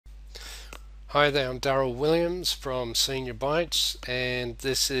Hi there, I'm Darryl Williams from Senior Bytes, and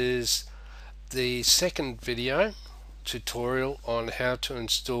this is the second video tutorial on how to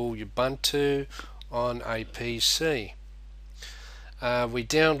install Ubuntu on a PC. We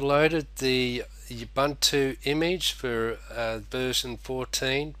downloaded the Ubuntu image for version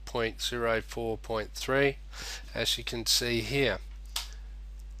 14.04.3. As you can see here,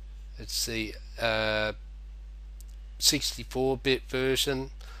 it's the 64-bit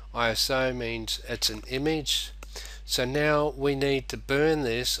version. ISO means it's an image. So now we need to burn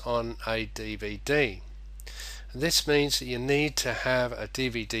this on a DVD. This means that you need to have a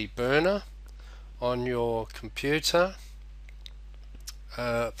DVD burner on your computer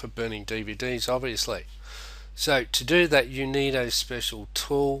for burning DVDs, obviously. So to do that, you need a special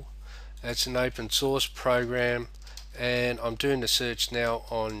tool. It's an open source program, and I'm doing a search now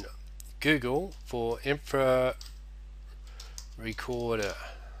on Google for infrarecorder.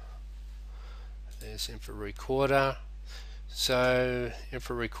 There's infrarecorder. So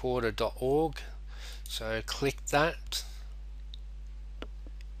infrarecorder.org. So click that.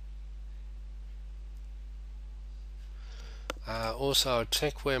 Also, I'll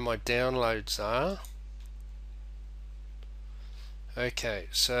check where my downloads are. Okay,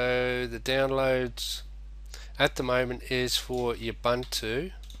 so the downloads at the moment is for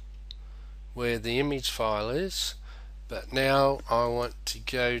Ubuntu, where the image file is. But now I want to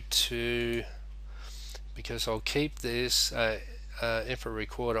go to, because I'll keep this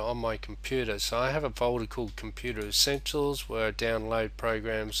infrarecorder on my computer, so I have a folder called Computer Essentials where I download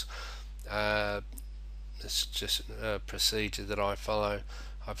programs. It's just a procedure that I follow.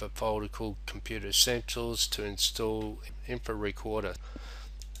 I have a folder called Computer Essentials to install infrarecorder.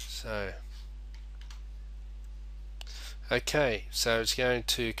 So okay, so it's going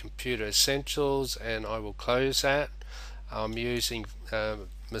to Computer Essentials, and I will close that. I'm using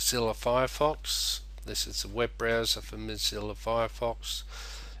Mozilla Firefox. This is a web browser for Mozilla Firefox.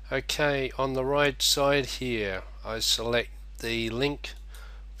 Okay, on the right side here, I select the link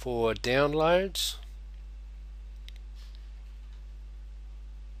for downloads.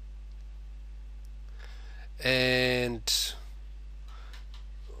 And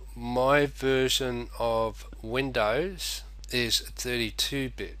my version of Windows is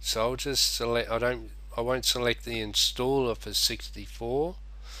 32-bit, so I'll just select, I won't select the installer for 64.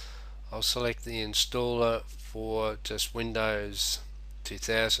 I'll select the installer for just Windows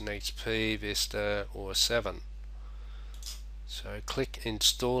 2000 XP, Vista or 7. So click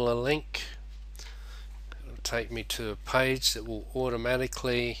installer link. It'll take me to a page that will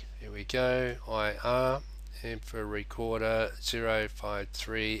automatically, here we go, IR infrarecorder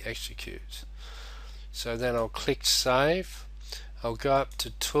 053 execute. So then I'll click save. I'll go up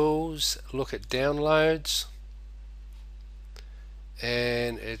to tools, look at downloads,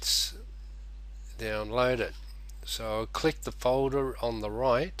 and it's downloaded. So I'll click the folder on the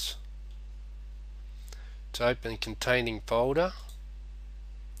right to open containing folder.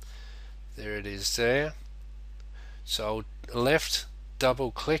 There it is there. So I'll left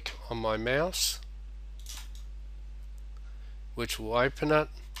double click on my mouse, which will open it.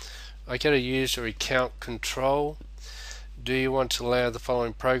 I get a user account control. Do you want to allow the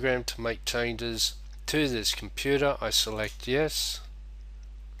following program to make changes to this computer? I select yes.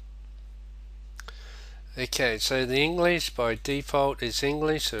 Okay, so the English by default is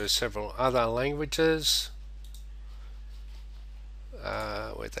English. There are several other languages.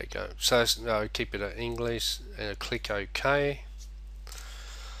 Where'd they go? So no, keep it at English and click OK.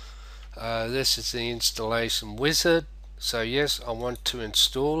 This is the installation wizard. So yes, I want to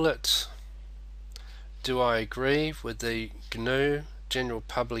install it. Do I agree with the GNU General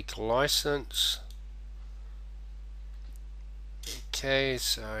Public License? Okay,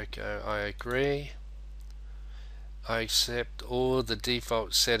 so I agree. I accept all the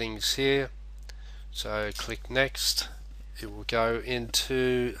default settings here. So click next. It will go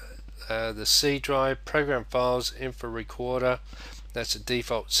into the C drive, program files, infrarecorder. That's a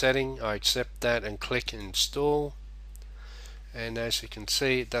default setting. I accept that and click install. And as you can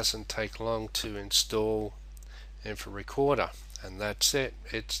see, it doesn't take long to install infrarecorder, and that's it,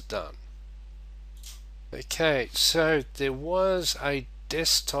 it's done. Okay, so there was a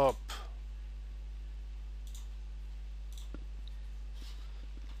desktop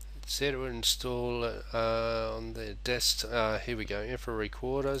said it would install on the desktop. Here we go,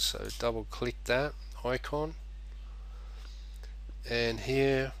 infrarecorder. So double click that icon, and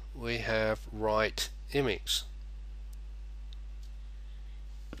here we have write image.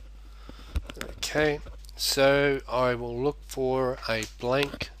 Okay, so I will look for a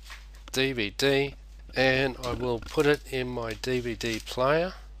blank DVD and I will put it in my DVD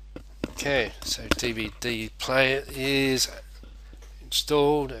player. Okay, so DVD player is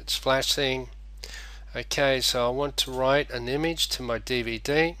installed, it's flashing. Okay, so I want to write an image to my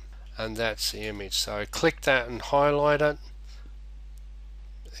DVD, and that's the image. So I click that and highlight it.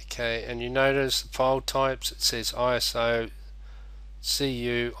 Okay, and you notice the file types, it says ISO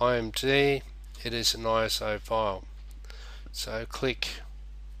CU IMG. It is an ISO file. So click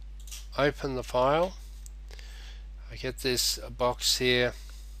open the file. I get this box here.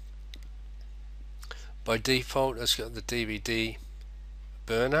 By default it's got the DVD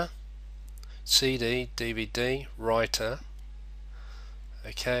burner, CD, DVD, writer.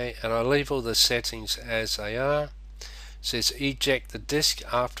 Okay, and I leave all the settings as they are. It says eject the disk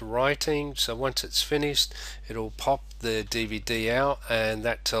after writing, so once it's finished it'll pop the DVD out, and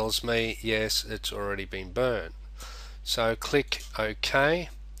that tells me yes, it's already been burned. So click OK,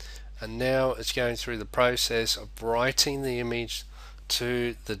 and now it's going through the process of writing the image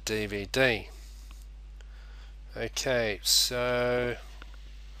to the DVD. Okay, so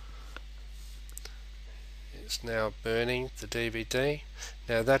it's now burning the DVD.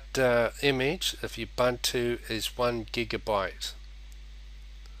 Now that image of Ubuntu is 1 GB.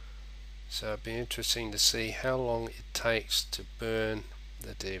 So it'd be interesting to see how long it takes to burn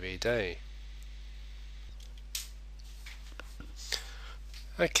the DVD.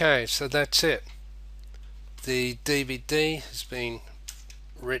 Okay, so that's it. The DVD has been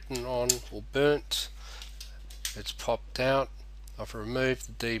written on or burnt. It's popped out. I've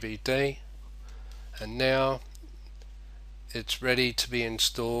removed the DVD, and now it's ready to be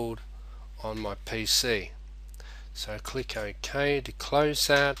installed on my PC. So I click OK to close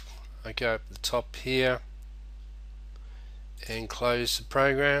that. I go up the top here and close the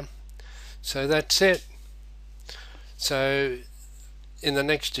program. So that's it. So in the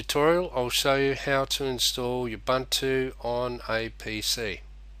next tutorial I'll show you how to install Ubuntu on a PC.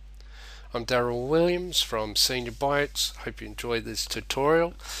 I'm Daryl Williams from Senior Bytes. Hope you enjoyed this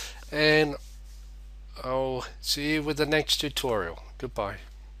tutorial, and I'll see you with the next tutorial. Goodbye.